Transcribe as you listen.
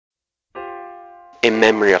in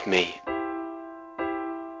memory of me.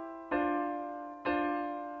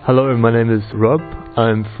 Hello, my name is Rob.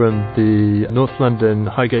 I'm from the North London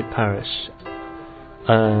Highgate Parish.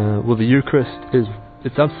 Well, the Eucharist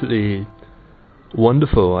it's absolutely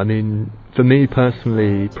wonderful. I mean, for me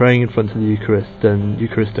personally, praying in front of the Eucharist and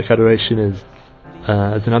Eucharistic adoration is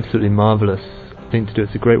an absolutely marvellous thing to do.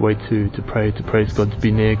 It's a great way to pray, to praise God, to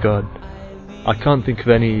be near God. I can't think of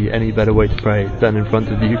any better way to pray than in front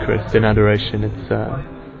of the Eucharist in adoration.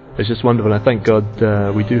 It's just wonderful. I thank God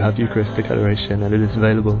we do have Eucharistic adoration and it is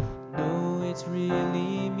available. No, it's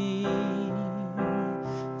really me.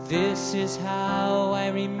 This is how I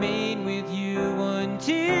remain with you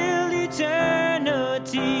until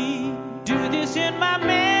eternity. Do this in my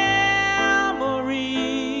memory.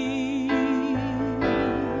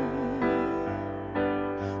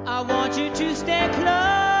 I want you to stay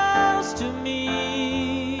close to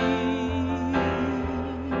me,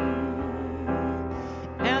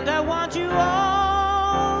 and I want you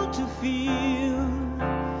all to feel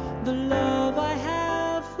the love I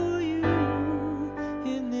have for you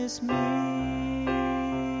in this meal.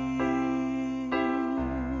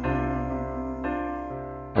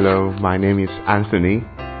 Hello, my name is Anthony.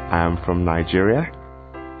 I am from Nigeria.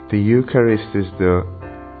 The Eucharist is the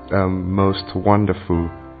most wonderful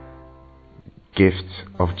gift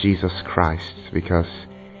of Jesus Christ because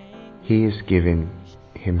He is giving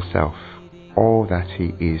Himself, all that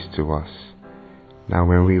He is to us. Now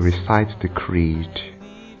when we recite the creed,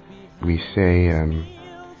 we say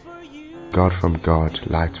God from God,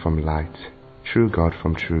 light from light, true God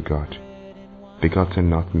from true God, begotten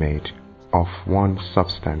not made, of one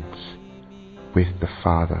substance with the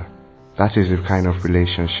Father. That is the kind of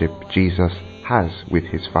relationship Jesus has with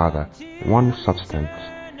His Father, one substance.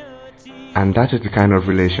 And that is the kind of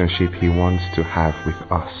relationship He wants to have with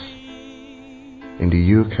us. In the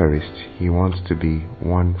Eucharist, He wants to be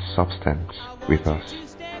one substance with us.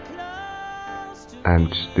 And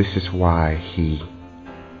this is why He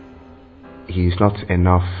is not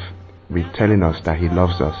enough with telling us that He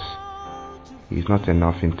loves us. He's not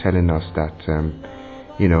enough in telling us that,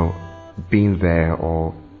 being there,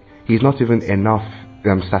 or He's not even enough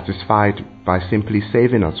satisfied by simply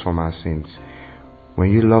saving us from our sins. When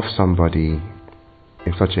you love somebody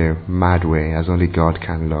in such a mad way as only God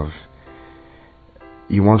can love,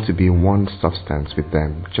 you want to be one substance with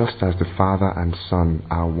them, just as the Father and Son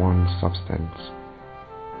are one substance.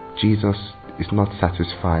 Jesus is not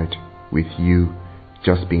satisfied with you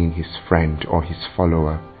just being His friend or His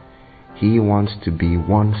follower. He wants to be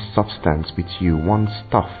one substance with you, one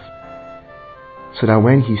stuff, so that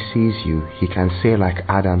when He sees you, He can say like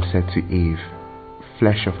Adam said to Eve,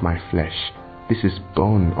 flesh of my flesh, this is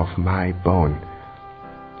bone of my bone.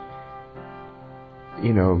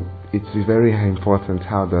 It is very important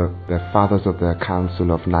how the fathers of the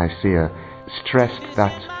Council of Nicaea stressed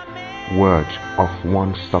that word of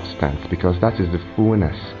one substance, because that is the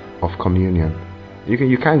fullness of communion.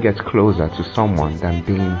 You can't get closer to someone than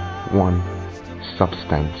being one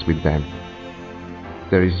substance with them.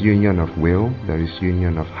 There is union of will, there is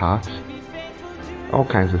union of heart, all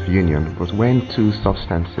kinds of union, but when two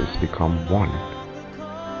substances become one,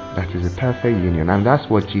 that is a perfect union. And that's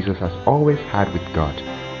what Jesus has always had with God.